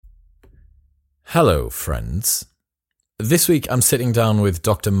Hello, friends. This week I'm sitting down with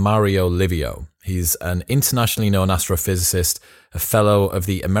Dr. Mario Livio. He's an internationally known astrophysicist, a fellow of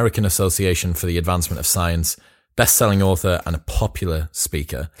the American Association for the Advancement of Science, best-selling author, and a popular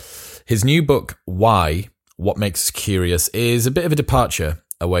speaker. His new book, Why? What Makes Us Curious, is a bit of a departure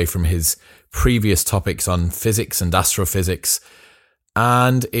away from his previous topics on physics and astrophysics,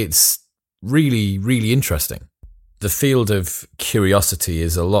 and it's really, really interesting. The field of curiosity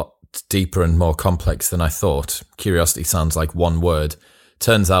is a lot deeper and more complex than I thought. Curiosity sounds like one word.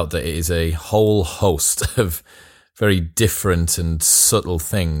 Turns out that it is a whole host of very different and subtle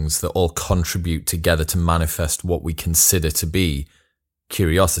things that all contribute together to manifest what we consider to be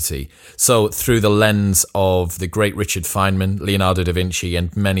curiosity. So through the lens of the great Richard Feynman, Leonardo da Vinci,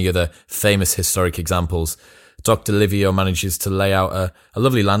 and many other famous historic examples, Dr. Livio manages to lay out a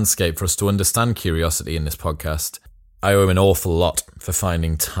lovely landscape for us to understand curiosity in this podcast. I owe him an awful lot for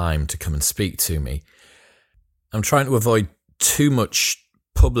finding time to come and speak to me. I'm trying to avoid too much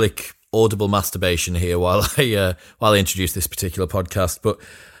public audible masturbation here while I introduce this particular podcast, but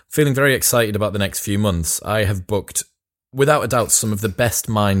feeling very excited about the next few months. I have booked, without a doubt, some of the best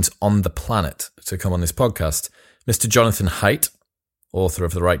minds on the planet to come on this podcast. Mr. Jonathan Haidt, author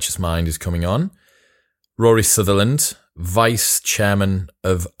of The Righteous Mind, is coming on. Rory Sutherland, Vice Chairman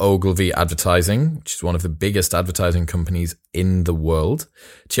of Ogilvy Advertising, which is one of the biggest advertising companies in the world.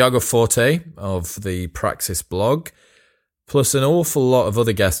 Tiago Forte of the Praxis blog, plus an awful lot of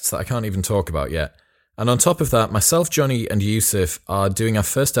other guests that I can't even talk about yet. And on top of that, myself, Johnny, and Yusuf are doing our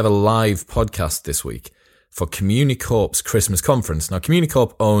first ever live podcast this week for Communicorp's Christmas conference. Now,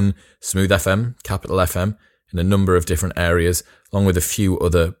 Communicorp own Smooth FM, Capital FM, in a number of different areas, along with a few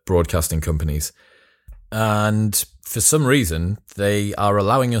other broadcasting companies. And for some reason, they are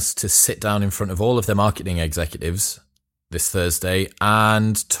allowing us to sit down in front of all of their marketing executives this Thursday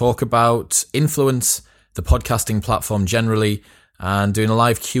and talk about influence, the podcasting platform generally, and doing a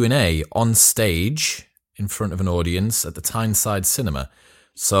live Q&A on stage in front of an audience at the Tyneside Cinema.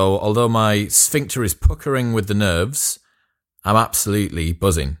 So although my sphincter is puckering with the nerves, I'm absolutely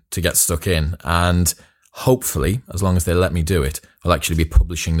buzzing to get stuck in. And hopefully, as long as they let me do it, I'll actually be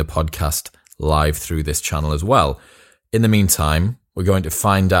publishing the podcast live through this channel as well. In the meantime, we're going to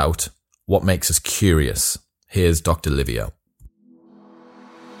find out what makes us curious. Here's Dr. Livio.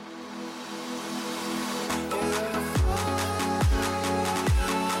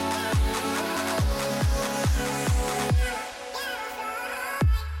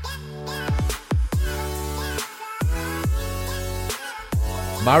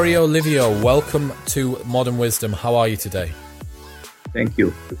 Mario Livio, welcome to Modern Wisdom. How are you today? Thank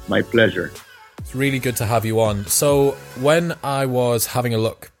you. It's my pleasure. It's really good to have you on. So when I was having a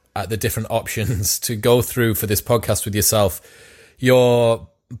look at the different options to go through for this podcast with yourself, your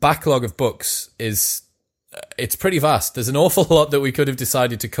backlog of books it's pretty vast. There's an awful lot that we could have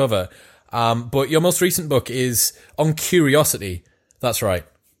decided to cover. But your most recent book is on curiosity. That's right.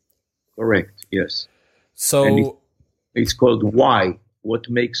 Correct. Yes. So and it's called Why? What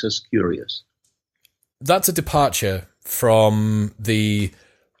Makes Us Curious? That's a departure from the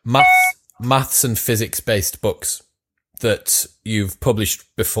maths and physics-based books that you've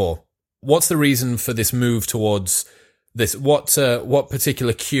published before. What's the reason for this move towards this? What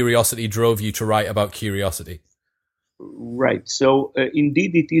particular curiosity drove you to write about curiosity? Right. So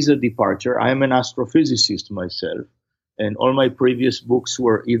indeed, it is a departure. I'm an astrophysicist myself, and all my previous books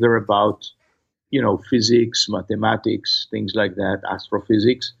were either about, physics, mathematics, things like that,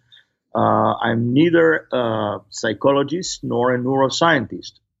 astrophysics. I'm neither a psychologist nor a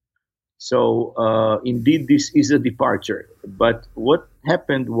neuroscientist. So indeed, this is a departure. But what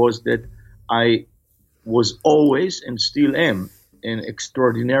happened was that I was always and still am an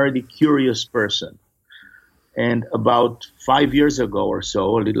extraordinarily curious person. And about 5 years ago or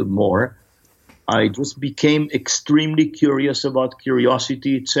so, a little more, I just became extremely curious about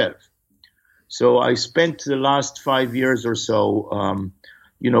curiosity itself. So I spent the last 5 years or so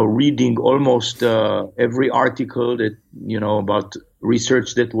reading almost every article that, about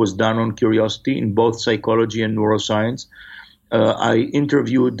research that was done on curiosity in both psychology and neuroscience. I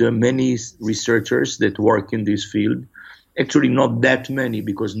interviewed many researchers that work in this field. Actually, not that many,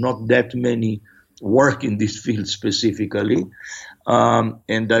 because not that many work in this field specifically.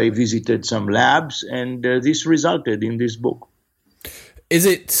 And I visited some labs, and this resulted in this book. Is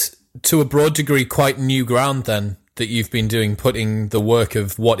it, to a broad degree, quite new ground then that you've been doing, putting the work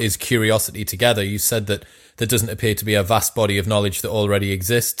of what is curiosity together? You said that there doesn't appear to be a vast body of knowledge that already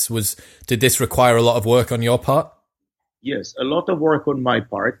exists. Did this require a lot of work on your part? Yes, a lot of work on my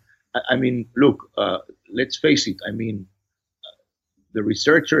part. I mean, look, let's face it. I mean, the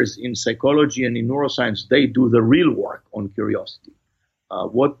researchers in psychology and in neuroscience, they do the real work on curiosity.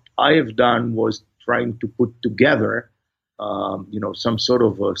 What I have done was trying to put together, some sort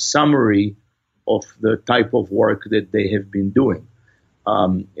of a summary of the type of work that they have been doing.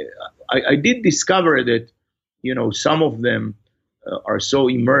 I did discover that, some of them are so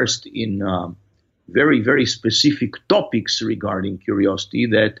immersed in very, very specific topics regarding curiosity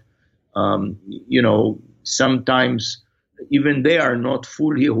that, sometimes even they are not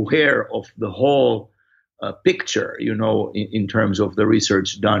fully aware of the whole picture, in terms of the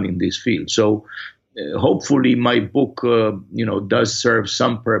research done in this field. So hopefully my book, does serve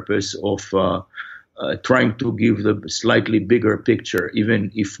some purpose of trying to give the slightly bigger picture,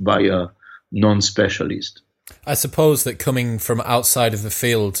 even if by a non-specialist. I suppose that coming from outside of the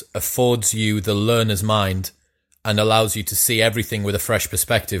field affords you the learner's mind and allows you to see everything with a fresh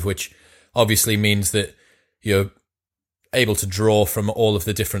perspective, which obviously means that you're able to draw from all of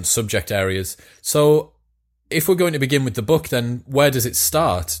the different subject areas. So if we're going to begin with the book, then where does it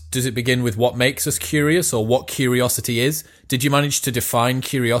start? Does it begin with what makes us curious or what curiosity is? Did you manage to define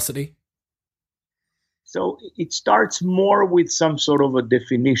curiosity? So it starts more with some sort of a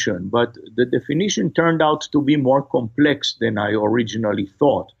definition, but the definition turned out to be more complex than I originally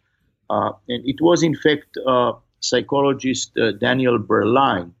thought. And it was, in fact, psychologist Daniel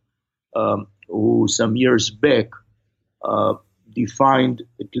Berline, who some years back defined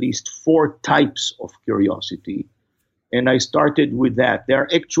at least 4 types of curiosity. And I started with that. There are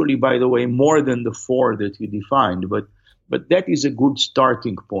actually, by the way, more than the 4 that he defined, but that is a good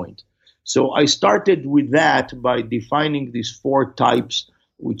starting point. So I started with that by defining these 4 types,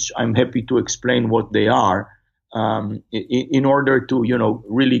 which I'm happy to explain what they are, in order to,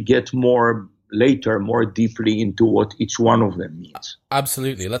 really get more deeply into what each one of them means.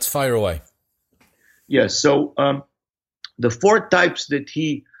 Absolutely. Let's fire away. Yes. So the 4 types that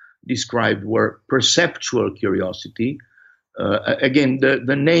he described were perceptual curiosity. Again,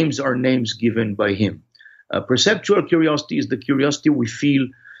 the names are names given by him. Perceptual curiosity is the curiosity we feel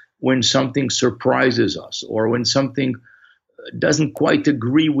when something surprises us or when something doesn't quite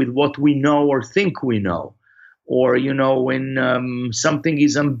agree with what we know or think we know. Or, when something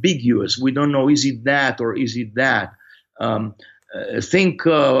is ambiguous, we don't know, is it that or is it that? Think,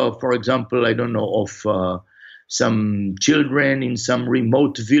 for example, I don't know, of some children in some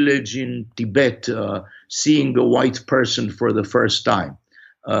remote village in Tibet seeing a white person for the first time.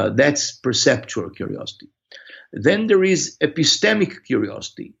 That's perceptual curiosity. Then there is epistemic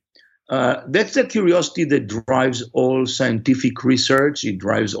curiosity. That's the curiosity that drives all scientific research. It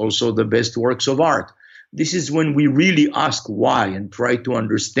drives also the best works of art. This is when we really ask why and try to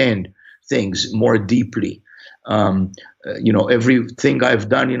understand things more deeply. Everything I've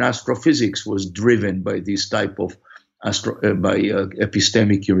done in astrophysics was driven by this type of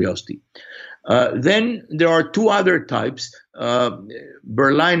epistemic curiosity. Then there are 2 other types.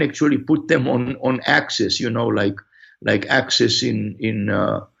 Berline actually put them on axis, like axis in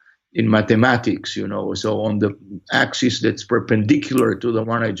mathematics, So on the axis that's perpendicular to the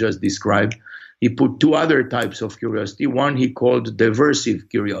one I just described, he put 2 other types of curiosity. One he called diversive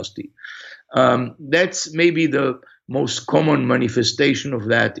curiosity. That's maybe the most common manifestation of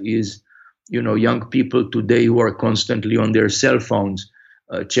that is, young people today who are constantly on their cell phones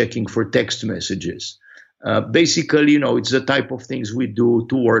checking for text messages. Basically, it's the type of things we do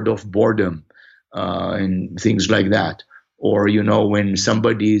toward of boredom and things like that. Or, when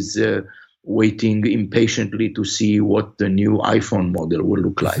somebody is waiting impatiently to see what the new iPhone model will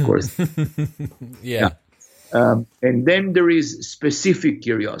look like. Or, yeah. And then there is specific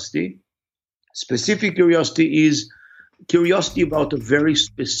curiosity. Specific curiosity is curiosity about a very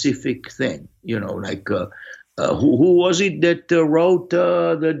specific thing, like who was it that wrote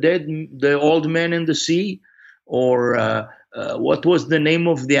the Old Man and the Sea? Or what was the name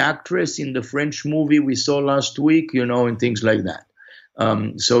of the actress in the French movie we saw last week, and things like that.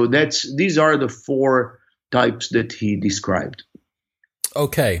 So these are the 4 types that he described.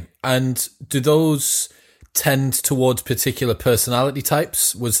 Okay. And do those tend towards particular personality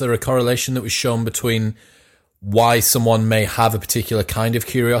types? Was there a correlation that was shown between why someone may have a particular kind of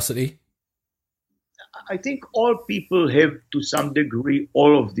curiosity? I think all people have, to some degree,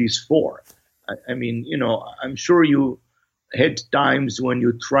 all of these 4. I mean, I'm sure you had times when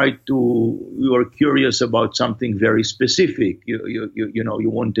you were curious about something very specific. You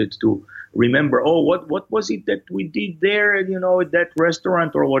wanted to remember, what was it that we did there, at that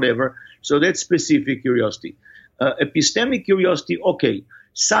restaurant or whatever. So that's specific curiosity. Epistemic curiosity, okay,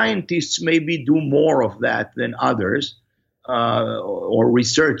 scientists maybe do more of that than others, or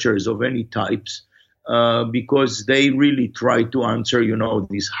researchers of any types. because they really try to answer,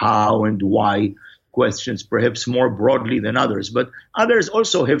 these how and why questions, perhaps more broadly than others. But others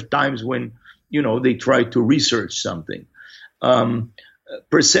also have times when, they try to research something.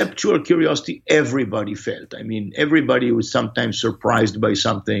 Perceptual curiosity, everybody felt. I mean, everybody was sometimes surprised by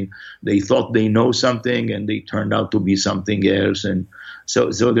something. They thought they know something and they turned out to be something else. And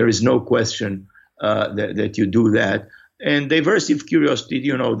so there is no question that you do that. And diversive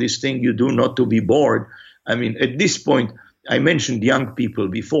curiosity, this thing you do not to be bored. I mean, at this point, I mentioned young people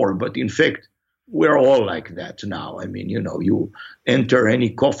before, but in fact, we're all like that now. I mean, you enter any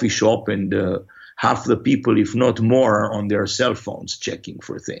coffee shop and half the people, if not more, are on their cell phones checking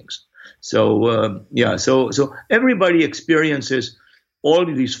for things. So, so everybody experiences all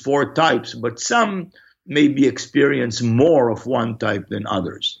of these four types, but some maybe experience more of one type than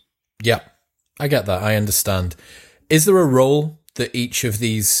others. Yeah, I get that. I understand. Is there a role that each of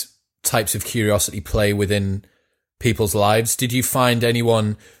these types of curiosity play within people's lives? Did you find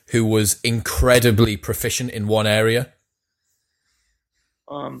anyone who was incredibly proficient in one area?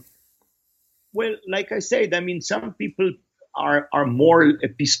 Well, like I said, I mean, some people are more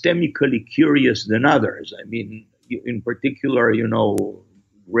epistemically curious than others. I mean, in particular,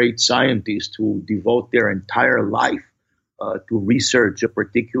 great scientists who devote their entire life to research a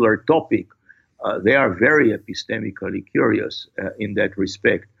particular topic. They are very epistemically curious in that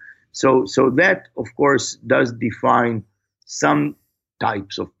respect. So that, of course, does define some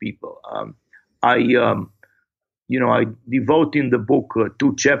types of people. I devote in the book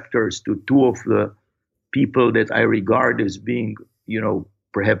 2 chapters to 2 of the people that I regard as being,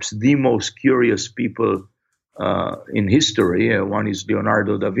 perhaps the most curious people in history. One is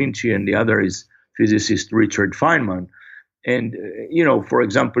Leonardo da Vinci, and the other is physicist Richard Feynman. And, for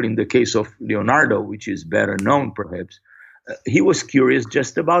example, in the case of Leonardo, which is better known perhaps, he was curious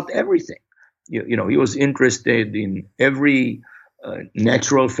just about everything. He was interested in every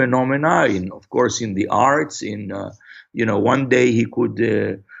natural phenomena, of course, in the arts. One day he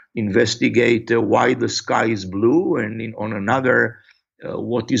could investigate why the sky is blue, and on another,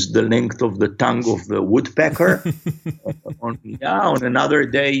 what is the length of the tongue of the woodpecker. On another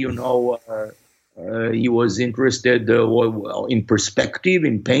day, he was interested in perspective,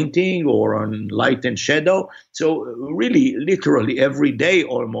 in painting, or on light and shadow. So really, literally every day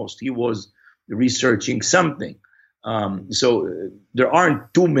almost, he was researching something. So there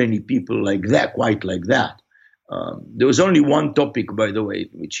aren't too many people like that, quite like that. There was only one topic, by the way,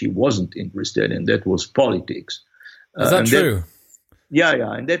 which he wasn't interested in, that was politics. Is that true?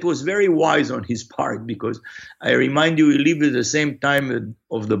 Yeah, and that was very wise on his part, because I remind you, he lived at the same time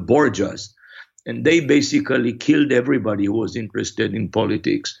of the Borgias, and they basically killed everybody who was interested in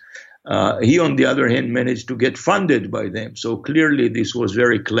politics. He, on the other hand, managed to get funded by them. So clearly this was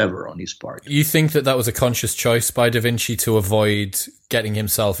very clever on his part. You think that was a conscious choice by Da Vinci to avoid getting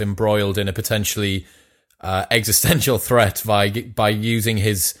himself embroiled in a potentially existential threat by using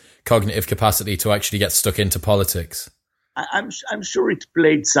his cognitive capacity to actually get stuck into politics? I'm sure it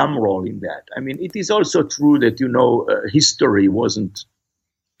played some role in that. I mean, it is also true that, history wasn't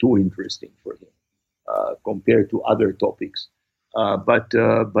too interesting for him compared to other topics. But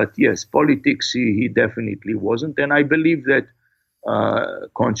yes, politics, he definitely wasn't. And I believe that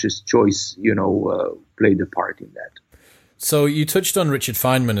conscious choice, played a part in that. So you touched on Richard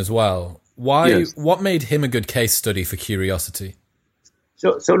Feynman as well. Why? Yes. What made him a good case study for curiosity?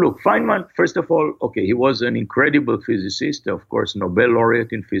 So look, Feynman, first of all, okay, he was an incredible physicist, of course, Nobel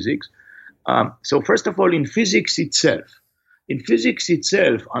laureate in physics. So first of all, in physics itself,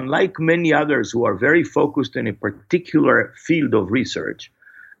 unlike many others who are very focused in a particular field of research,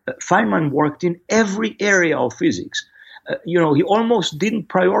 Feynman worked in every area of physics. He almost didn't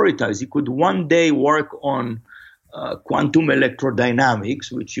prioritize. He could one day work on quantum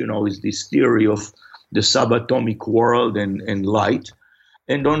electrodynamics, which, is this theory of the subatomic world and light.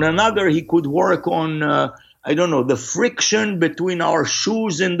 And on another, he could work on, the friction between our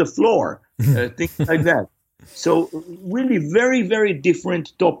shoes and the floor, things like that. So really very, very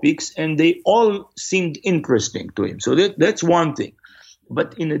different topics, and they all seemed interesting to him. So that's one thing.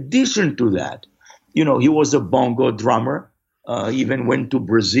 But in addition to that, he was a bongo drummer. Even went to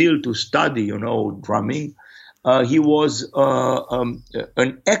Brazil to study, drumming. He was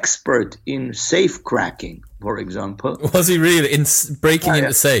an expert in safe cracking, for example. Was he really in breaking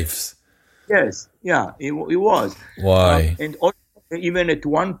into safes? Yes, yeah, he was. Why? And also, even at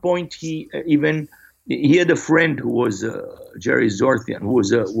one point, he had a friend who was Jerry Zorthian, who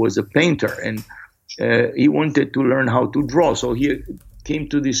was a painter, and he wanted to learn how to draw. So he came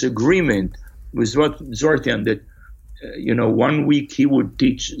to this agreement with Zorthian that one week he would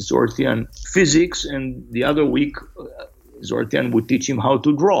teach Zorthian physics, and the other week Zorthian would teach him how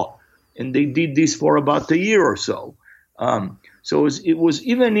to draw. And they did this for about a year or so. So it was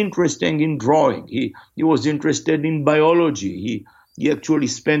even interesting in drawing. He was interested in biology. He actually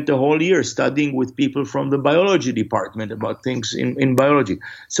spent a whole year studying with people from the biology department about things in biology.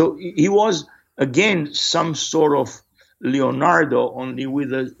 So he was, again, some sort of Leonardo, only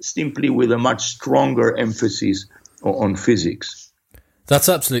simply with a much stronger emphasis on physics. That's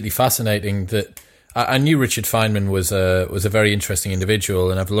absolutely fascinating. That I knew Richard Feynman was a very interesting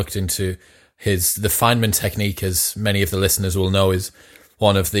individual, and I've looked into the Feynman technique, as many of the listeners will know, is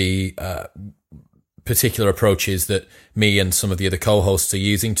one of the particular approaches that me and some of the other co-hosts are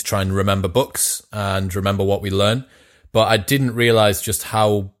using to try and remember books and remember what we learn. But I didn't realize just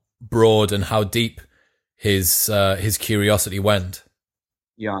how broad and how deep his curiosity went.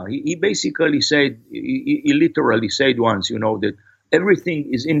 Yeah, he basically said, he literally said once, that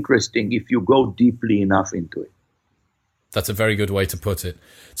everything is interesting if you go deeply enough into it. That's a very good way to put it.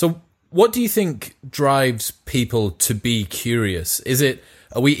 So what do you think drives people to be curious?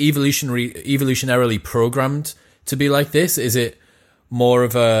 Are we evolutionarily programmed to be like this? Is it more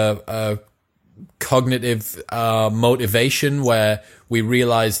of a cognitive motivation where we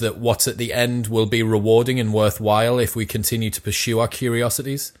realize that what's at the end will be rewarding and worthwhile if we continue to pursue our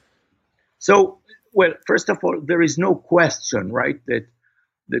curiosities? So, well, first of all, there is no question, right, that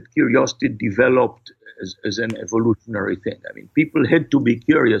curiosity developed as an evolutionary thing. I mean, people had to be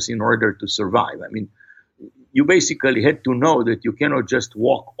curious in order to survive. I mean, you basically had to know that you cannot just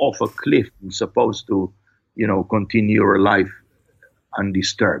walk off a cliff and supposed to, continue your life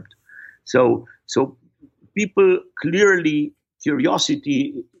undisturbed. So people clearly,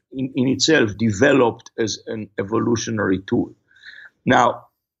 curiosity in itself developed as an evolutionary tool. Now,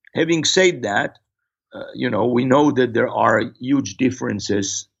 having said that, we know that there are huge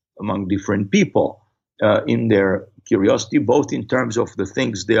differences among different people in their curiosity, both in terms of the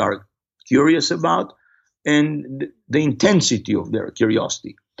things they are curious about and the intensity of their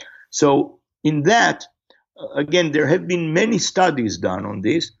curiosity. So in that, again, there have been many studies done on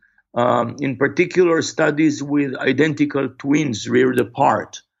this, in particular studies with identical twins reared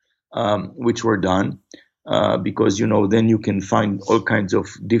apart, which were done. Because, then you can find all kinds of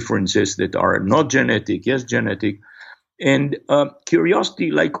differences that are not genetic, yes, genetic. And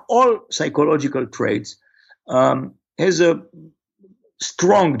curiosity, like all psychological traits, has a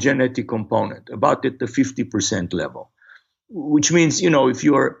strong genetic component, about at the 50% level, which means,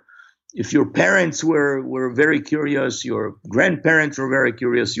 if your parents were very curious, your grandparents were very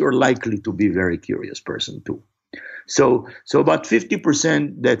curious, you're likely to be a very curious person too. So about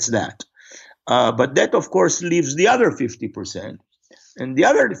 50%, that's that. But that, of course, leaves the other 50%. And the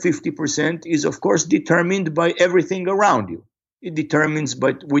other 50% is, of course, determined by everything around you. It determines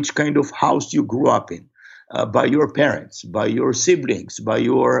by which kind of house you grew up in, by your parents, by your siblings, by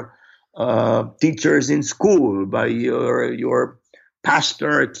your teachers in school, by your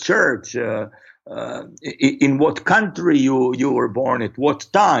pastor at church, in what country you were born, at what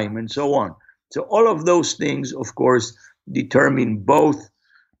time, and so on. So all of those things, of course, determine both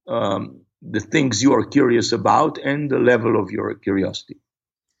the things you are curious about and the level of your curiosity.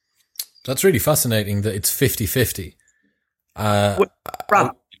 That's really fascinating that it's 50-50.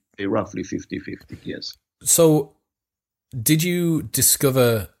 Roughly 50-50, yes. So did you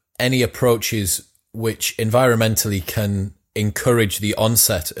discover any approaches which environmentally can encourage the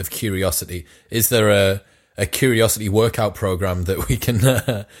onset of curiosity? Is there a curiosity workout program that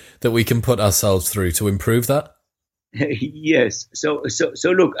we can put ourselves through to improve that? Yes. So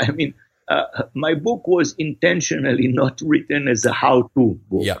look, I mean, my book was intentionally not written as a how-to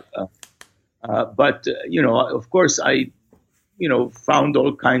book. Yeah. But of course, I found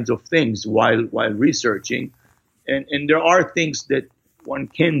all kinds of things while researching, and there are things that one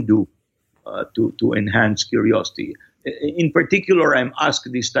can do to enhance curiosity. In particular, I'm asked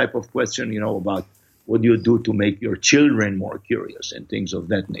this type of question, about what do you do to make your children more curious and things of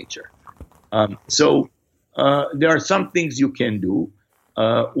that nature. So there are some things you can do.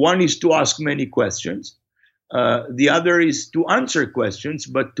 One is to ask many questions. The other is to answer questions,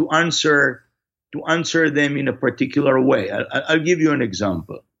 but to answer them in a particular way. I'll give you an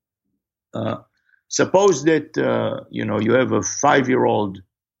example. Suppose that you have a 5-year-old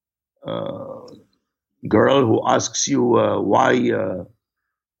girl who asks you why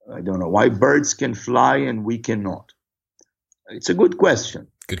birds can fly and we cannot. It's a good question.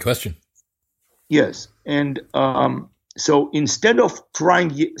 Good question. Yes, and so instead of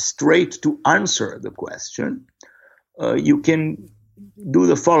trying straight to answer the question, you can do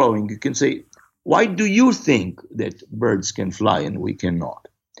the following. You can say, why do you think that birds can fly and we cannot?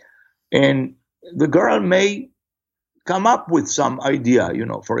 And the girl may come up with some idea.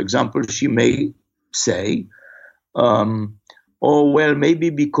 For example, she may say, oh, well, maybe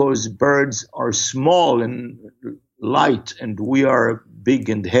because birds are small and light and we are big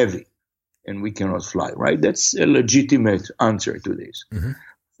and heavy and we cannot fly, right? That's a legitimate answer to this. Mm-hmm.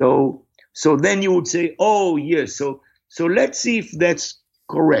 So then you would say, oh, yes, so let's see if that's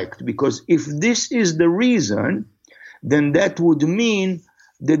correct, because if this is the reason, then that would mean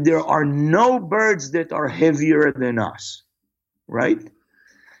that there are no birds that are heavier than us, right?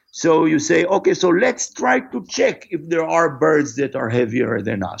 So you say, okay, so let's try to check if there are birds that are heavier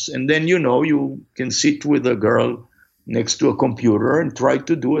than us. And then, you can sit with a girl next to a computer and try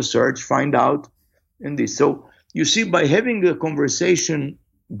to do a search, find out, and this. So you see, by having a conversation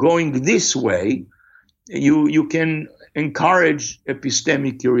going this way, you can encourage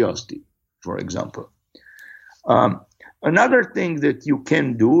epistemic curiosity, for example. Another thing that you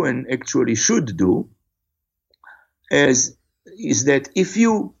can do and actually should do is that if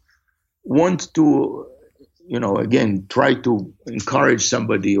you want to, again, try to encourage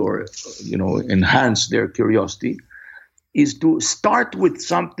somebody or, enhance their curiosity, is to start with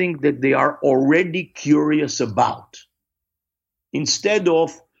something that they are already curious about, instead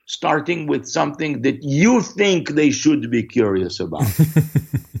of starting with something that you think they should be curious about.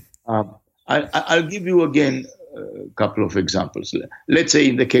 I'll give you again a couple of examples. Let's say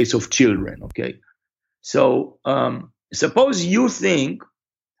in the case of children, okay? So suppose you think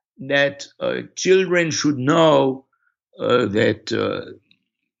that children should know that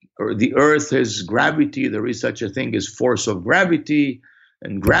the earth has gravity, there is such a thing as force of gravity,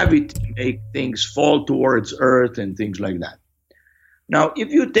 and gravity makes things fall towards earth and things like that. Now,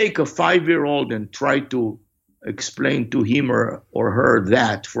 if you take a 5-year-old and try to explain to him or her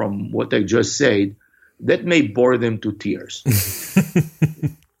that from what I just said, that may bore them to tears.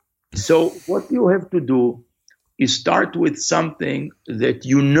 So what you have to do is start with something that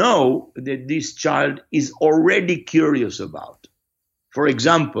you know that this child is already curious about. For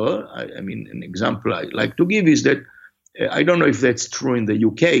example, an example I like to give is that, I don't know if that's true in the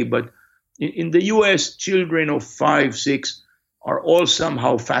UK, but in the US, children of 5, 6 are all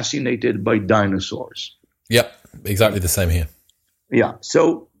somehow fascinated by dinosaurs. Yep, exactly the same here. Yeah,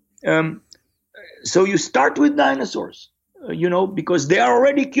 so you start with dinosaurs, because they are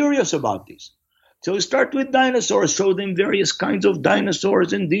already curious about this. So start with dinosaurs, show them various kinds of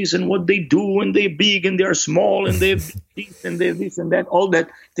dinosaurs and this and what they do, and they're big and they're small and they have teeth and they have this and that, all that,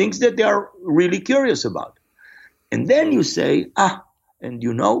 things that they are really curious about. And then you say,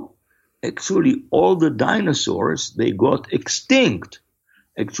 and actually all the dinosaurs, they got extinct.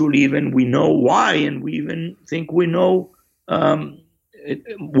 Actually, even we know why, and we even think we know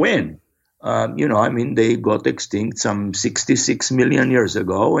when. They got extinct some 66 million years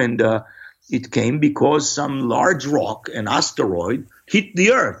ago, and it came because some large rock, an asteroid, hit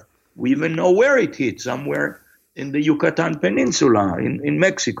the Earth. We even know where it hit, somewhere in the Yucatan Peninsula in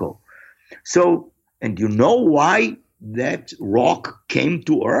Mexico. So, and you know why that rock came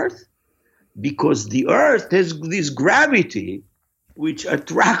to Earth? Because the Earth has this gravity which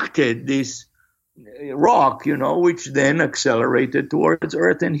attracted this rock, which then accelerated towards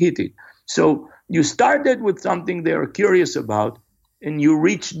Earth and hit it. So you started with something they are curious about, and you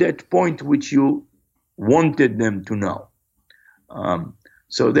reached that point which you wanted them to know.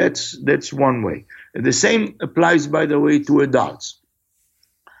 So that's one way. The same applies, by the way, to adults.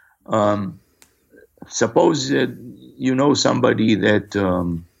 Suppose somebody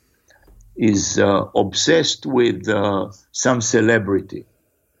that is obsessed with some celebrity.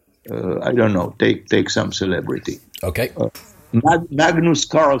 I don't know. Take some celebrity. Okay. Magnus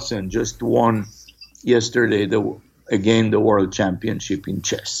Carlsen just won yesterday the world championship in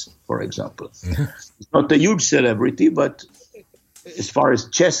chess, for example. Mm-hmm. He's not a huge celebrity, but as far as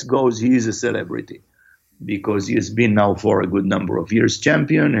chess goes, he is a celebrity because he has been now for a good number of years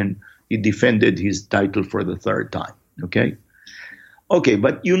champion, and he defended his title for the 3rd time. Okay,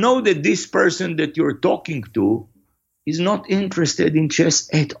 but you know that this person that you're talking to is not interested in chess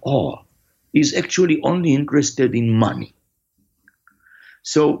at all. He's actually only interested in money.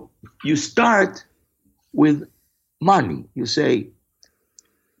 So you start with money. You say,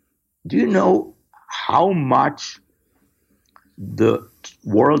 do you know how much the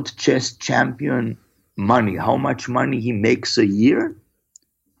world chess champion how much money he makes a year?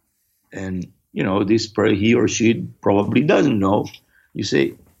 And, he or she probably doesn't know. You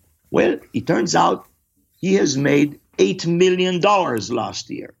say, well, it turns out he has made $8 million last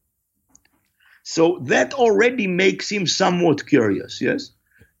year. So that already makes him somewhat curious, yes?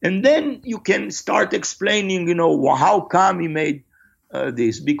 And then you can start explaining, how come he made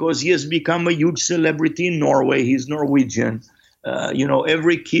this, because he has become a huge celebrity in Norway. He's Norwegian.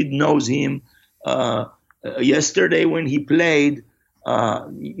 Every kid knows him. Yesterday when he played,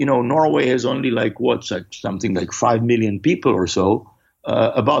 Norway has only something like 5 million people or so.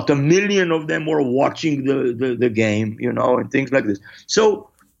 About 1 million of them were watching the game, and things like this. So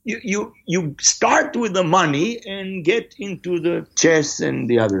you start with the money and get into the chess and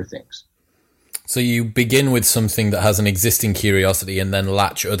the other things. So you begin with something that has an existing curiosity and then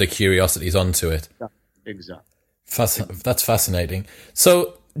latch other curiosities onto it. Exactly. That's fascinating.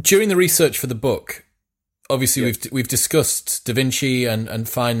 So during the research for the book, obviously we've discussed Da Vinci and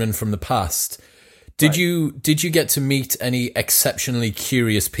Feynman from the past. Did you get to meet any exceptionally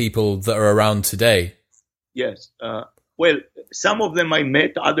curious people that are around today? Yes. Well, some of them I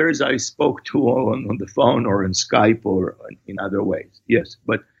met, others I spoke to on the phone or on Skype or in other ways. Yes,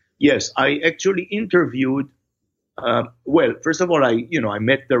 but yes, I actually interviewed. First of all, I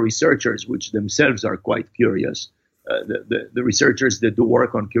met the researchers, which themselves are quite curious. The researchers that do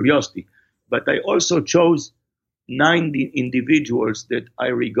work on curiosity, but I also chose 9 individuals that I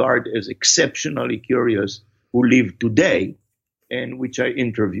regard as exceptionally curious who live today, and which I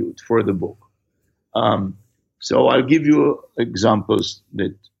interviewed for the book. So I'll give you examples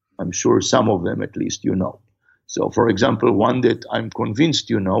that I'm sure some of them at least you know. So, for example, one that I'm convinced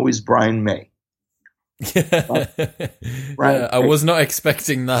you know is Brian May. I was not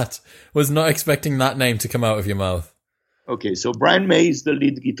expecting that. Was not expecting that name to come out of your mouth. Okay, so Brian May is the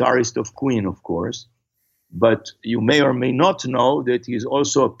lead guitarist of Queen, of course. But you may or may not know that he's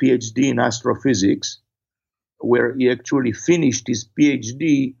also a PhD in astrophysics, where he actually finished his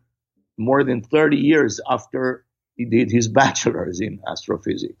PhD more than 30 years after he did his bachelor's in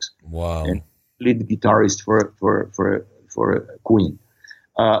astrophysics. Wow. And lead guitarist for Queen.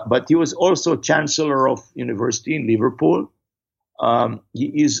 But he was also chancellor of university in Liverpool.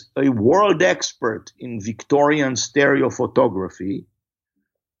 He is a world expert in Victorian stereophotography,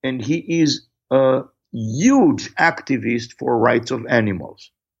 and he is a huge activist for rights of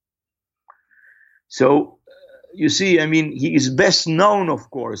animals. So, you see, I mean, he is best known, of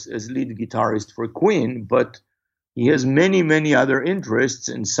course, as lead guitarist for Queen, but he has many, many other interests,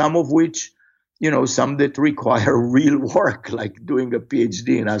 and some of which, some that require real work, like doing a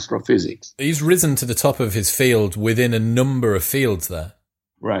PhD in astrophysics. He's risen to the top of his field within a number of fields there.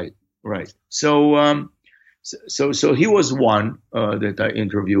 Right. So, so he was one that I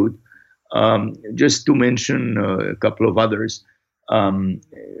interviewed. Just to mention a couple of others.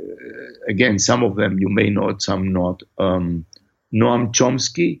 Again, some of them you may know, some not. Noam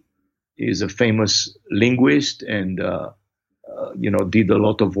Chomsky is a famous linguist and, did a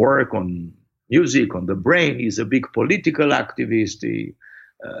lot of work on music, on the brain. He's a big political activist. He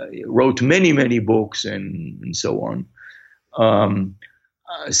wrote many, many books and so on.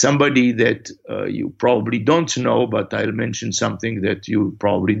 Somebody that you probably don't know, but I'll mention something that you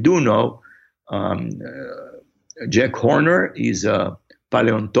probably do know. Jack Horner is a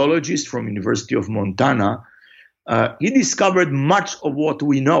paleontologist from University of Montana. He discovered much of what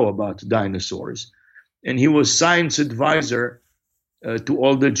we know about dinosaurs, and he was science advisor to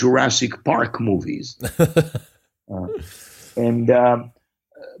all the Jurassic Park movies.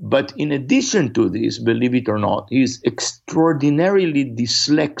 But in addition to this, believe it or not, he's extraordinarily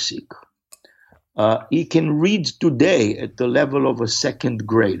dyslexic. He can read today at the level of a second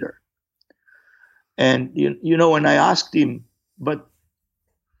grader. And, when I asked him, but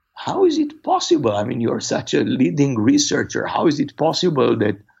how is it possible? I mean, you're such a leading researcher. How is it possible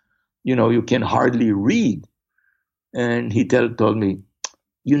that, you can hardly read? And he told me,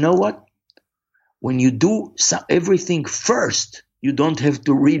 you know what? When you do everything first, you don't have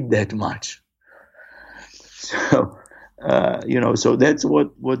to read that much. So, so that's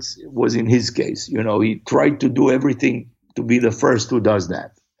what was in his case. He tried to do everything to be the first who does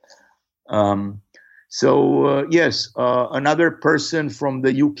that. Yes, another person from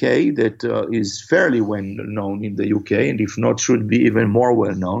the UK that is fairly well known in the UK, and if not, should be even more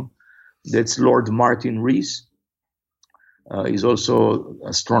well known. That's Lord Martin Rees. He's also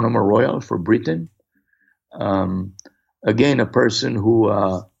Astronomer Royal for Britain. Again, a person who,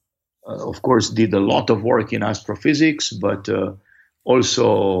 of course, did a lot of work in astrophysics, but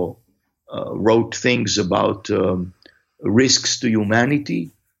also wrote things about risks to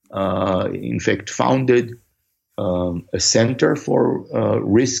humanity. In fact, founded a center for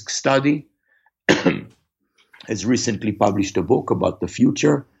risk study, has recently published a book about the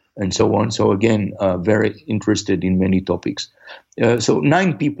future, and so on. So again, very interested in many topics. So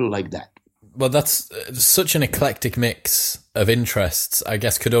 9 people like that. Well, that's such an eclectic mix of interests, I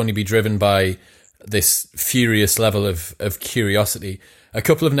guess, could only be driven by this furious level of curiosity. A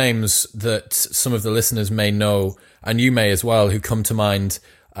couple of names that some of the listeners may know, and you may as well, who come to mind.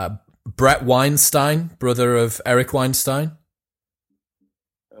 Brett Weinstein, brother of Eric Weinstein.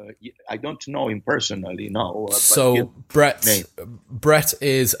 I don't know him personally, no. So Brett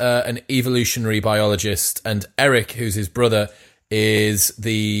is an evolutionary biologist, and Eric, who's his brother, is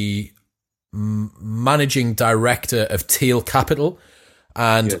the managing director of Teal Capital.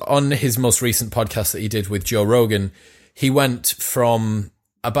 And on his most recent podcast that he did with Joe Rogan, he went from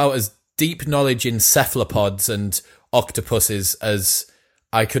about as deep knowledge in cephalopods and octopuses as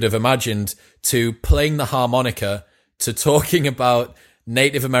I could have imagined to playing the harmonica to talking about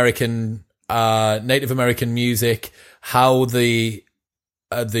Native American music, how the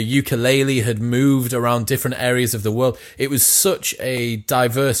ukulele had moved around different areas of the world. It was such a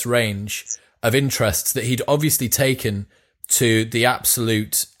diverse range of interests that he'd obviously taken to the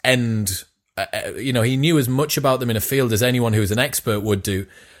absolute end. He knew as much about them in a field as anyone who was an expert would do.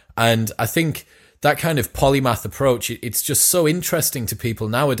 And I think that kind of polymath approach, it's just so interesting to people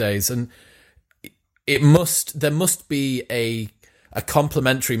nowadays. And there must be a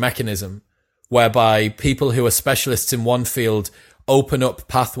complementary mechanism whereby people who are specialists in one field open up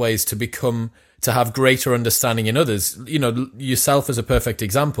pathways to have greater understanding in others. You know, yourself as a perfect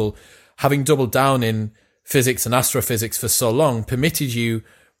example, having doubled down in physics and astrophysics for so long permitted you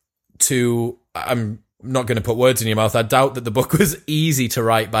to, I'm not going to put words in your mouth. I doubt that the book was easy to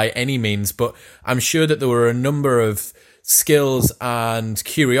write by any means, but I'm sure that there were a number of skills and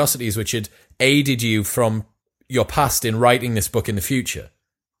curiosities which had aided you from your past in writing this book in the future.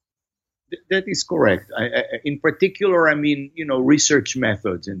 That is correct. In particular, research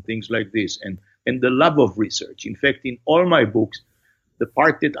methods and things like this, and the love of research. In fact, in all my books, the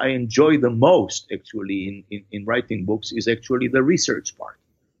part that I enjoy the most, actually, in writing books is actually the research part.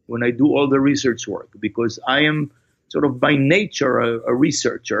 When I do all the research work, because I am sort of by nature a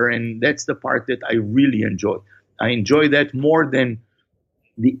researcher, and that's the part that I really enjoy. I enjoy that more than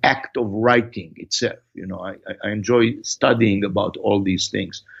the act of writing itself. I enjoy studying about all these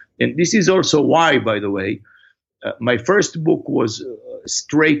things. And this is also why, by the way, my first book was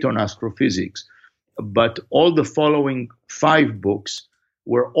straight on astrophysics, but all the following 5 books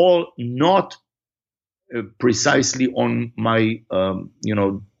were all not precisely on my,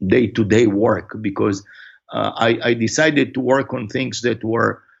 day-to-day work, because I decided to work on things that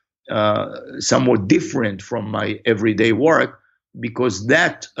were somewhat different from my everyday work, because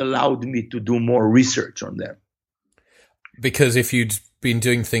that allowed me to do more research on them. Because if you'd been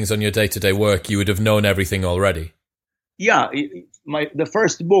doing things on your day-to-day work, you would have known everything already. Yeah, the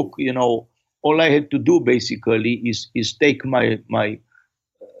first book, all I had to do basically is take my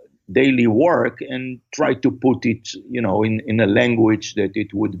daily work and try to put it, in a language that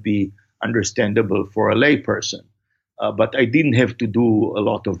it would be understandable for a layperson. But I didn't have to do a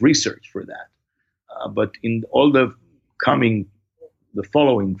lot of research for that. But in all the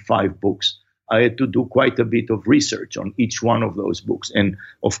following 5 books, I had to do quite a bit of research on each one of those books. And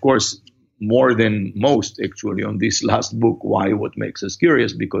of course, more than most actually on this last book, Why? What Makes Us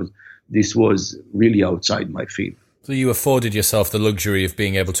Curious, because this was really outside my field. So you afforded yourself the luxury of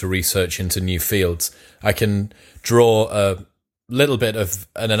being able to research into new fields. I can draw a little bit of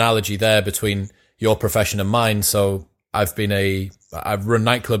an analogy there between your profession and mine. So I've run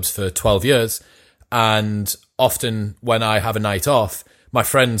nightclubs for 12 years, and often when I have a night off, my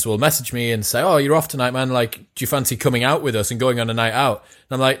friends will message me and say, "Oh, you're off tonight, man. Like, do you fancy coming out with us and going on a night out?"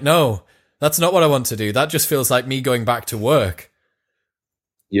 And I'm like, "No, that's not what I want to do. That just feels like me going back to work."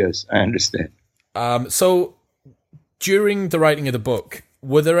 Yes, I understand. So during the writing of the book,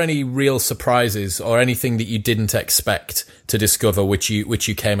 were there any real surprises or anything that you didn't expect to discover which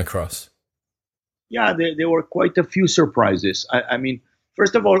you came across? Yeah, there were quite a few surprises. I mean,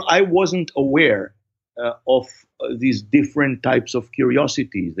 first of all, I wasn't aware of these different types of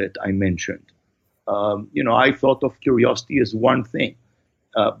curiosities that I mentioned. I thought of curiosity as one thing.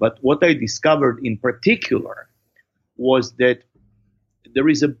 But what I discovered in particular was that there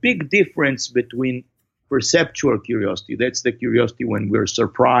is a big difference between perceptual curiosity. That's the curiosity when we're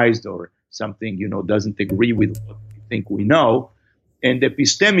surprised or something, doesn't agree with what we think we know. And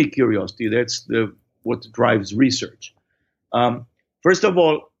epistemic curiosity, that's what drives research. First of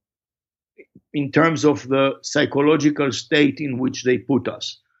all, in terms of the psychological state in which they put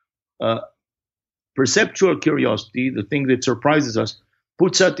us, perceptual curiosity, the thing that surprises us,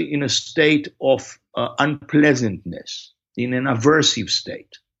 puts us in a state of unpleasantness, in an aversive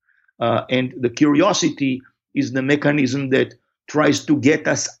state. And the curiosity is the mechanism that tries to get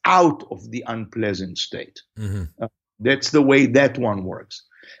us out of the unpleasant state. That's the way that one works.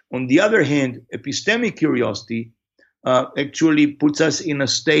 On the other hand, epistemic curiosity actually puts us in a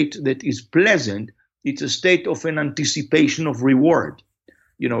state that is pleasant. It's a state of an anticipation of reward.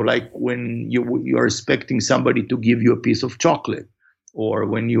 Like when you are expecting somebody to give you a piece of chocolate, or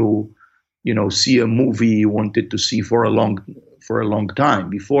when you see a movie you wanted to see for a long time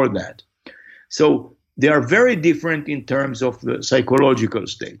before that. So they are very different in terms of the psychological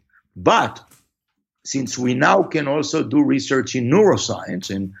state. But since we now can also do research in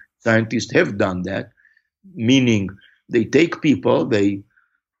neuroscience, and scientists have done that, meaning they take people, they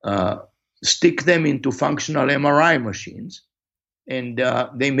stick them into functional MRI machines, and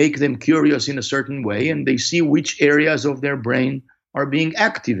they make them curious in a certain way, and they see which areas of their brain are being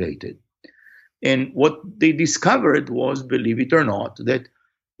activated. And what they discovered was, believe it or not, that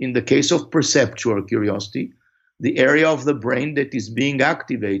in the case of perceptual curiosity, the area of the brain that is being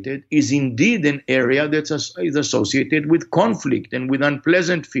activated is indeed an area that is associated with conflict and with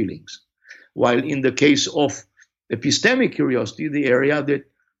unpleasant feelings. While in the case of epistemic curiosity, the area that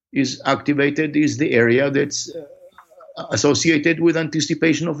is activated is the area that's associated with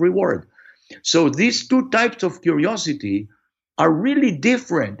anticipation of reward. So these two types of curiosity are really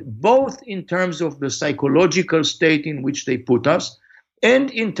different, both in terms of the psychological state in which they put us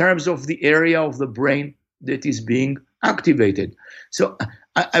and in terms of the area of the brain that is being activated. So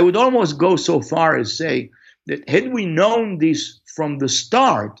I would almost go so far as say that had we known this from the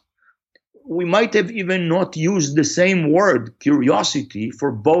start, we might have even not used the same word, curiosity,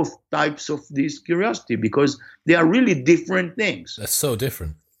 for both types of this curiosity, because they are really different things. That's so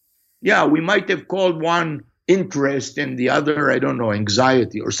different. Yeah, we might have called one interest and the other, I don't know,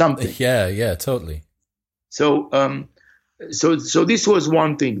 anxiety or something. Yeah, totally. So this was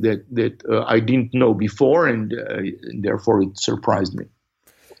one thing that I didn't know before, and therefore it surprised me.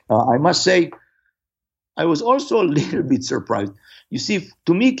 I must say, I was also a little bit surprised. You see,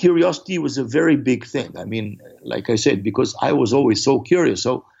 to me, curiosity was a very big thing. I mean, like I said, because I was always so curious.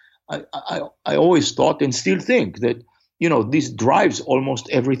 So I always thought and still think that, this drives almost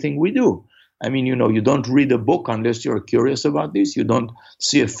everything we do. I mean, you don't read a book unless you're curious about this. You don't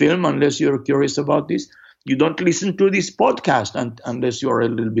see a film unless you're curious about this. You don't listen to this podcast unless you're a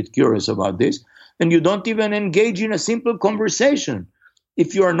little bit curious about this. And you don't even engage in a simple conversation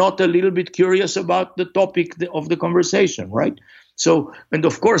if you are not a little bit curious about the topic of the conversation, right? So, and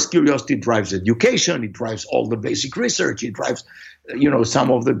of course, curiosity drives education. It drives all the basic research. It drives, some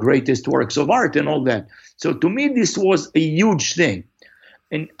of the greatest works of art and all that. So to me, this was a huge thing.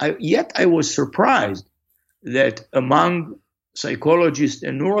 And yet I was surprised that among psychologists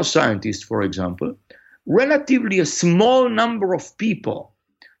and neuroscientists, for example, relatively a small number of people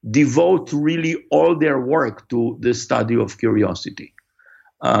devote really all their work to the study of curiosity.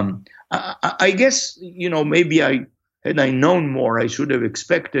 I guess, maybe had I known more, I should have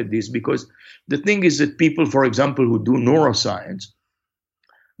expected this, because the thing is that people, for example, who do neuroscience,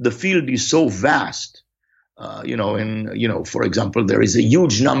 the field is so vast, for example, there is a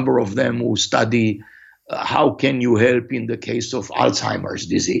huge number of them who study how can you help in the case of Alzheimer's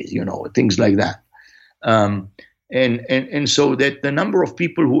disease, things like that. And so that the number of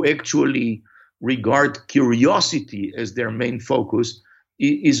people who actually regard curiosity as their main focus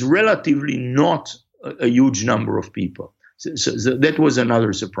is relatively not a huge number of people. So that was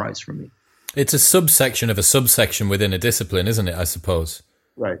another surprise for me. It's a subsection of a subsection within a discipline, isn't it, I suppose?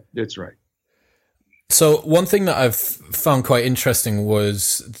 Right, that's right. So one thing that I've found quite interesting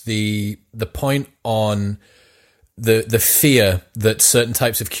was the point on the fear that certain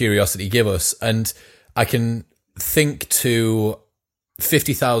types of curiosity give us. And I can think to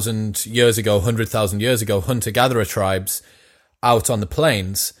 50,000 years ago, 100,000 years ago, hunter-gatherer tribes out on the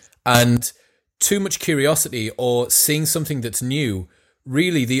plains, and too much curiosity or seeing something that's new,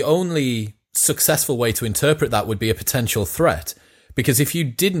 really the only successful way to interpret that would be a potential threat. Because if you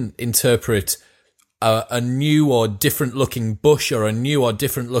didn't interpret a new or different looking bush or a new or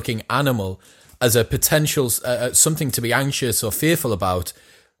different looking animal as a potential something to be anxious or fearful about,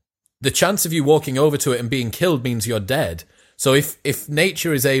 the chance of you walking over to it and being killed means you're dead. So if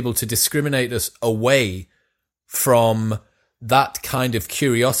nature is able to discriminate us away from that kind of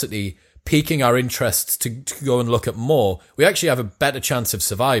curiosity, piquing our interests to go and look at more, we actually have a better chance of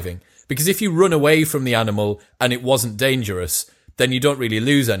surviving. Because if you run away from the animal and it wasn't dangerous, then you don't really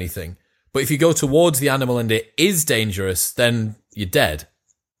lose anything. But if you go towards the animal and it is dangerous, then you're dead.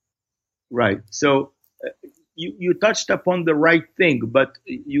 Right. So you touched upon the right thing, but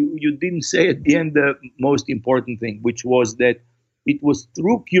you didn't say at the end the most important thing, which was that it was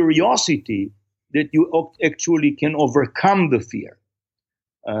through curiosity that you actually can overcome the fear.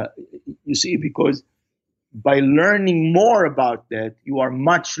 Uh, you see, because by learning more about that, you are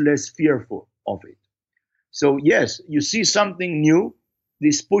much less fearful of it. So yes, you see something new,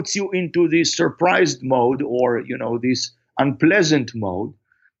 this puts you into this surprised mode, or this unpleasant mode.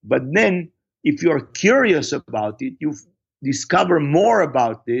 But then if you're curious about it, you discover more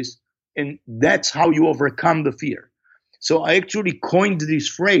about this, and that's how you overcome the fear. So I actually coined this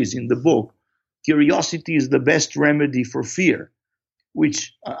phrase in the book: curiosity is the best remedy for fear,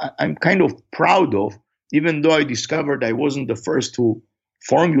 which I'm kind of proud of, even though I discovered I wasn't the first who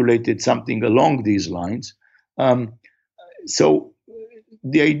formulated something along these lines. Um, so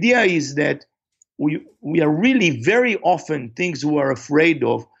the idea is that we are really very often, things we are afraid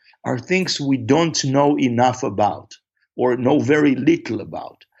of are things we don't know enough about, or know very little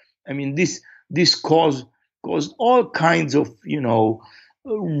about. I mean, this caused all kinds of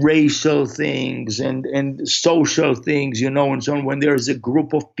racial things and social things, and so on. When there is a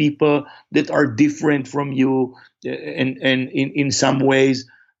group of people that are different from you, and in some ways,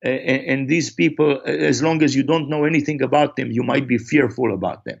 and these people, as long as you don't know anything about them, you might be fearful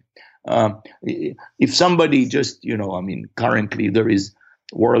about them. If somebody just, currently there is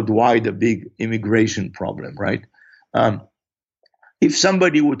worldwide a big immigration problem, right? If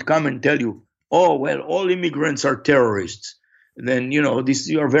somebody would come and tell you, oh, well, all immigrants are terrorists, then,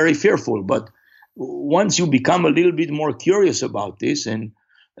 you are very fearful. But once you become a little bit more curious about this, and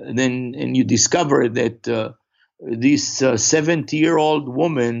you discover that this 70-year-old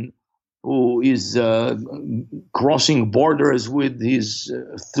woman who is crossing borders with his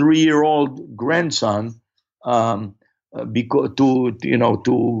 3-year-old grandson, because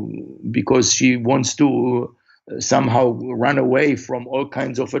she wants to somehow run away from all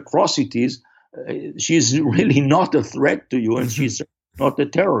kinds of atrocities, she's really not a threat to you, and she's not a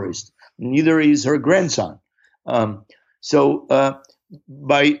terrorist. Neither is her grandson. So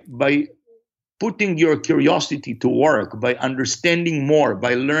by putting your curiosity to work, by understanding more,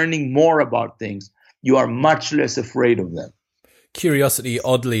 by learning more about things, you are much less afraid of them. Curiosity,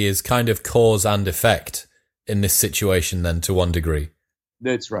 oddly, is kind of cause and effect in this situation, then, to one degree.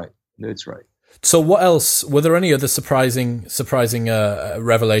 That's right. That's right. So what else? Were there any other surprising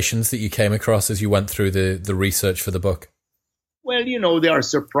revelations that you came across as you went through the research for the book? Well, there are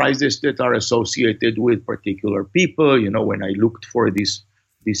surprises that are associated with particular people. When I looked for these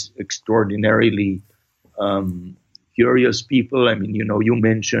extraordinarily curious people, I mean, you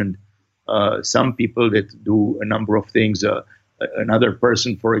mentioned some people that do a number of things. Another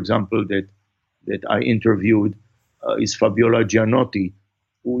person, for example, that I interviewed is Fabiola Gianotti,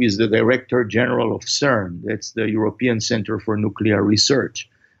 who is the Director General of CERN. That's the European Center for Nuclear Research.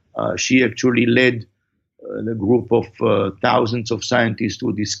 She actually led the group of thousands of scientists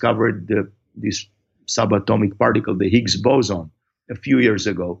who discovered this subatomic particle, the Higgs boson, a few years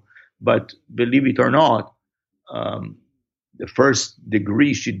ago. But believe it or not, the first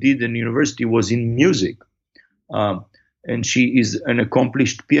degree she did in university was in music. And she is an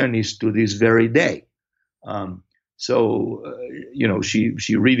accomplished pianist to this very day. She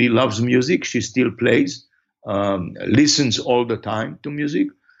really loves music. She still plays, listens all the time to music.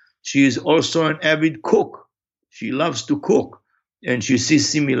 She is also an avid cook. She loves to cook, and she sees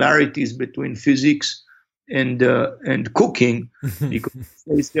similarities between physics and cooking,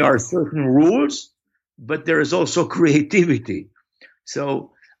 because there are certain rules, but there is also creativity.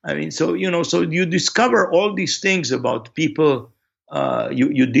 So you discover all these things about people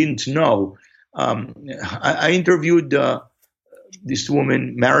you didn't know. I interviewed this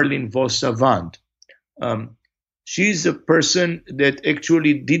woman, Marilyn Vos Savant. She's a person that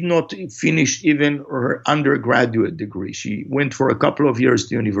actually did not finish even her undergraduate degree. She went for a couple of years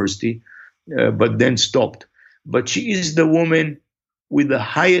to university, but then stopped. But she is the woman with the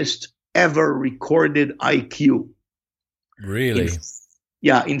highest ever recorded IQ. Really?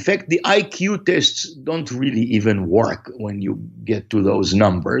 In fact, the IQ tests don't really even work when you get to those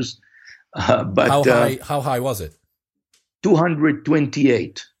numbers. But how high was it?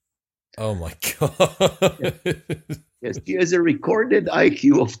 228. Oh my God. Yes, she has a recorded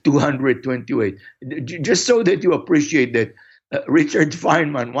IQ of 228. Just so that you appreciate that Richard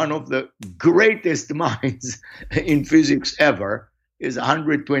Feynman, one of the greatest minds in physics ever, is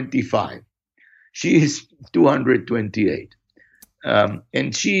 125. She is 228.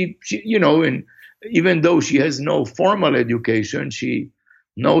 And she, and even though she has no formal education, she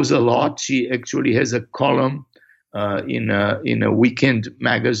knows a lot. She actually has a column in a weekend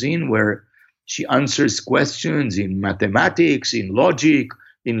magazine where she answers questions in mathematics, in logic,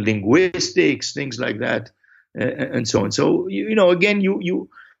 in linguistics, things like that, and so on. So again, you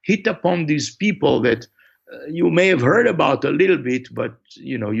hit upon these people that you may have heard about a little bit, but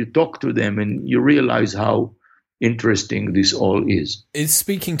you talk to them and you realize how interesting this all is. Is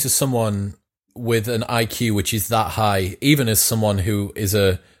speaking to someone with an IQ which is that high, even as someone who is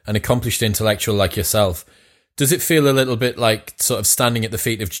an accomplished intellectual like yourself, does it feel a little bit like sort of standing at the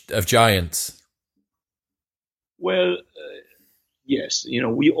feet of giants? Well, yes.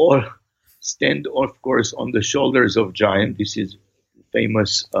 We all stand, of course, on the shoulders of giants. This is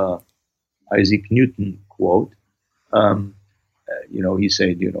famous Isaac Newton quote. He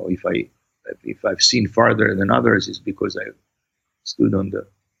said, if I've seen farther than others, it's because I stood on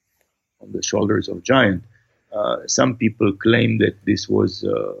the shoulders of giants. Some people claim that this was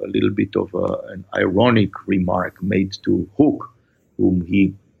a little bit of an ironic remark made to Hooke, whom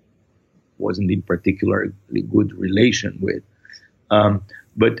he wasn't in particularly good relation with.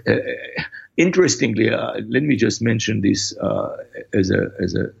 But interestingly, let me just mention this as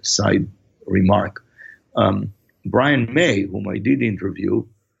a side remark. Brian May, whom I did interview,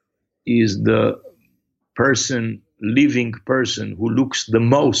 is the living person who looks the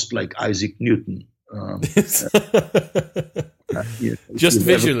most like Isaac Newton. Just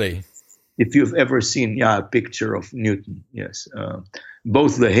visually. If you've ever seen a picture of Newton, yes.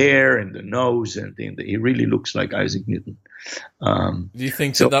 Both the hair and the nose and he really looks like Isaac Newton. Do you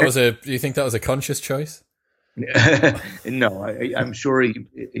think that was a conscious choice? No, I'm sure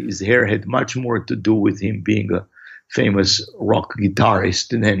his hair had much more to do with him being a famous rock guitarist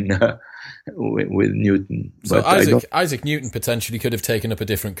than with Newton. So Isaac Newton potentially could have taken up a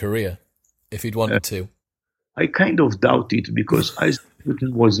different career if he'd wanted to. I kind of doubt it, because Isaac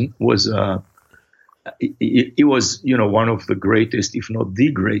Newton was he was one of the greatest, if not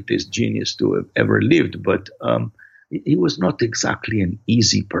the greatest genius to have ever lived. But he was not exactly an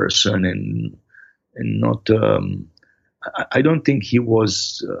easy person, and not. I don't think he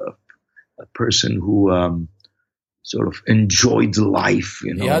was a person who sort of enjoyed life.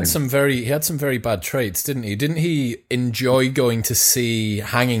 He had some very bad traits, didn't he? Didn't he enjoy going to see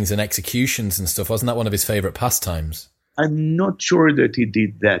hangings and executions and stuff? Wasn't that one of his favorite pastimes? I'm not sure that he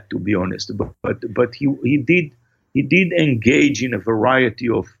did that, to be honest. But he did engage in a variety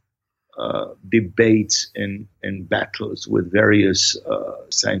of debates and battles with various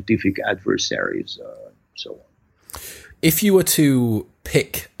scientific adversaries, so on. If you were to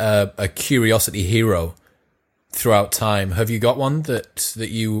pick a curiosity hero throughout time, have you got one that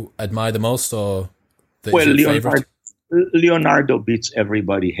you admire the most, or that is your favorite? Leonardo beats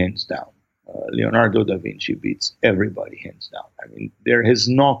everybody hands down. Leonardo da Vinci beats everybody hands down. I mean, there has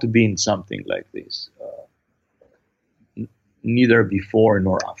not been something like this, neither before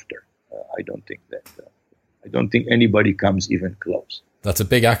nor after. I don't think anybody comes even close. That's a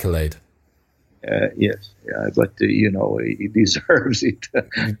big accolade. Yes, but he deserves it.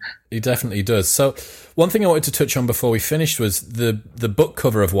 He definitely does. So, one thing I wanted to touch on before we finished was the book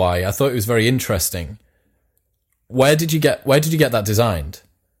cover of Why. I thought it was very interesting. Where did you get that designed?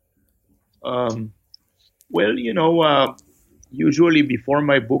 Usually before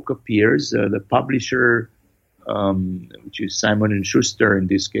my book appears, the publisher, which is Simon and Schuster in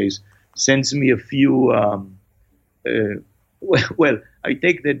this case, sends me a few. I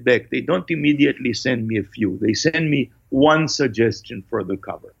take that back. They don't immediately send me a few. They send me one suggestion for the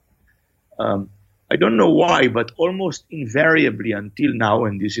cover. I don't know why, but almost invariably until now,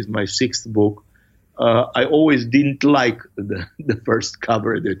 and this is my sixth book, I always didn't like the first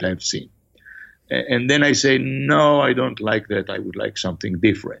cover that I've seen. And then I say, no, I don't like that. I would like something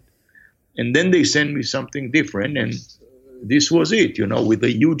different. And then they send me something different, and this was it, with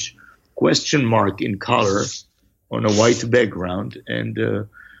a huge question mark in color on a white background. And the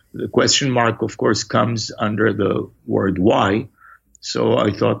question mark, of course, comes under the word why. So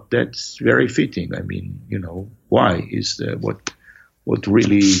I thought that's very fitting. I mean, why is what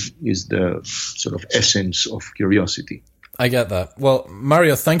really is the sort of essence of curiosity. I get that. Well,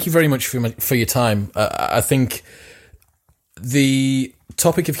 Mario, thank you very much for your time. I think the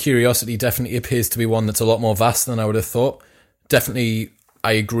topic of curiosity definitely appears to be one that's a lot more vast than I would have thought. Definitely,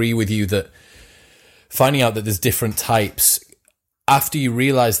 I agree with you that finding out that there's different types, after you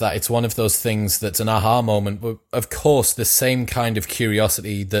realize that, it's one of those things that's an aha moment. But of course, the same kind of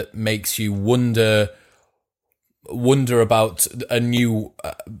curiosity that makes you wonder about a new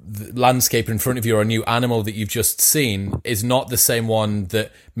landscape in front of you or a new animal that you've just seen is not the same one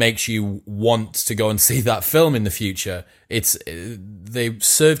that makes you want to go and see that film in the future. They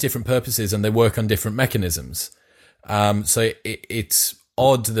serve different purposes and they work on different mechanisms. So it's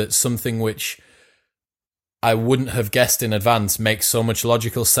odd that something which I wouldn't have guessed in advance makes so much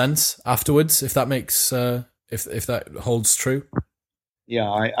logical sense afterwards, if that makes if that holds true. Yeah,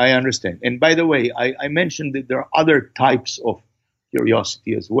 I understand. And by the way, I mentioned that there are other types of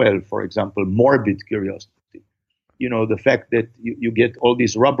curiosity as well. For example, morbid curiosity. The fact that you get all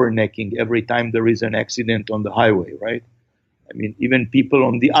this rubbernecking every time there is an accident on the highway, right? I mean, even people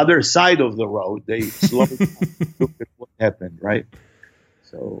on the other side of the road, they slow down and look at what happened, right?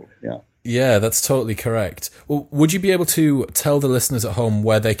 So, yeah. Yeah, that's totally correct. Well, would you be able to tell the listeners at home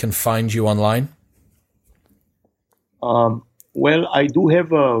where they can find you online? Well, I do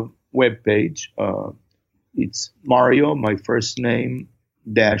have a web page. It's Mario, my first name,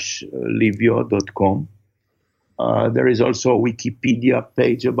 -livio.com. There is also a Wikipedia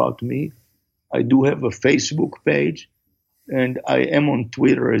page about me. I do have a Facebook page, and I am on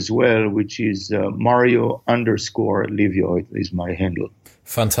Twitter as well, which is Mario_Livio is my handle.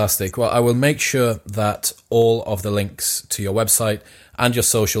 Fantastic. Well, I will make sure that all of the links to your website and your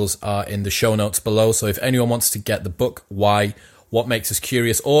socials are in the show notes below. So if anyone wants to get the book, Why, What Makes Us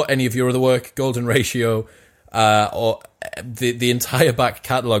Curious, or any of your other work, Golden Ratio, or the entire back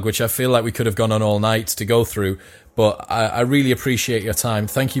catalogue, which I feel like we could have gone on all night to go through. But I really appreciate your time.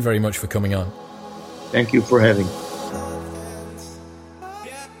 Thank you very much for coming on. Thank you for having me.